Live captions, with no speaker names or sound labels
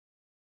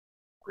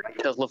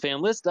Tesla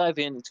fam, let's dive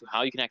into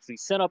how you can actually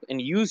set up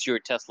and use your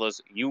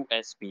Tesla's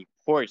USB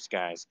ports,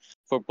 guys,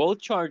 for both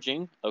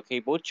charging,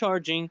 both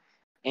charging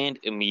and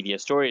media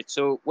storage.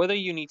 So whether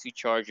you need to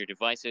charge your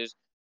devices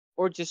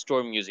or just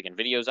store music and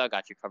videos, I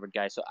got you covered,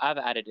 guys. So I've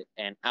added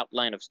an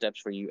outline of steps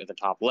for you at the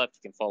top left.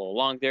 You can follow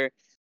along there.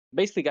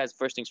 Basically, guys,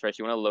 first things first,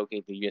 you want to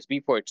locate the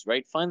USB ports,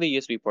 right? Find the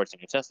USB ports in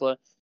your Tesla,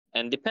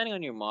 and depending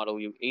on your model,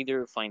 you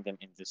either find them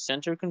in the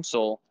center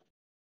console,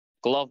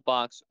 glove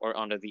box, or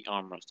under the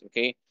armrest,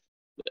 okay?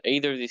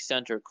 Either the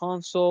center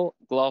console,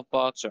 glove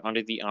box, or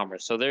under the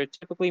armrest. So they're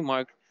typically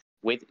marked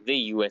with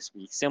the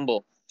USB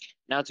symbol.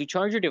 Now, to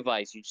charge your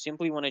device, you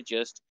simply want to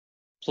just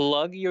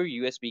plug your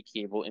USB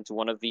cable into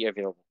one of the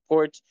available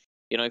ports.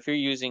 If you're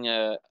using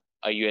a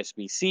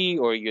USB-C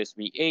or a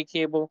USB-A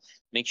cable,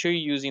 make sure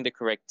you're using the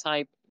correct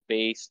type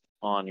based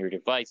on your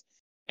device.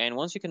 And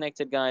once you connect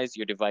it, guys,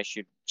 your device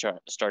should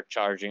start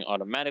charging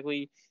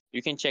automatically.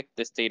 You can check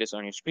the status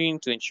on your screen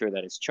to ensure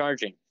that it's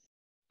charging.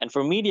 And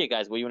for media,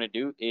 guys, what you want to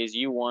do is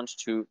you want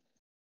to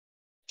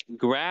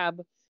grab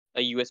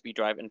a USB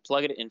drive and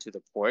plug it into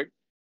the port,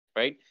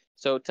 right?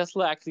 So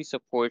Tesla actually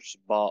supports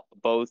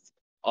both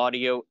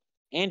audio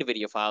and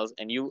video files,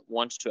 and you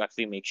want to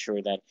actually make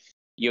sure that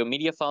your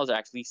media files are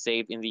actually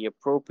saved in the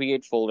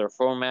appropriate folder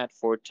format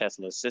for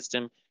Tesla's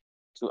system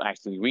to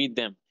actually read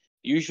them.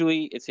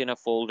 Usually it's in a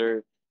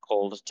folder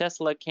called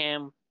Tesla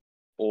Cam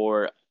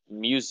or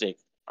Music,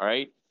 all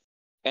right?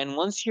 And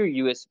once your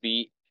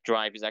USB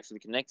drive is actually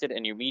connected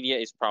and your media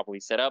is properly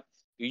set up,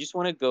 you just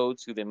want to go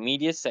to the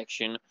media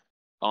section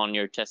on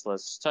your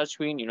Tesla's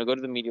touchscreen. Go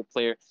to the media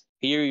player.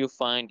 Here you'll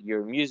find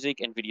your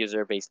music and videos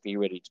are basically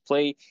ready to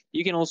play.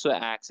 You can also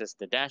access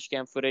the dash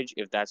cam footage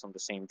if that's on the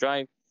same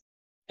drive.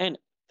 And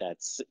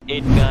that's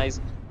it, guys.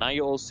 Now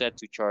you're all set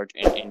to charge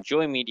and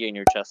enjoy media in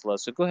your Tesla.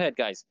 So go ahead,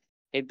 guys.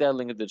 Hit that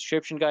link in the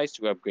description, guys,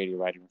 to upgrade your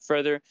ride even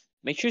further.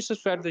 Make sure you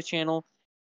subscribe to the channel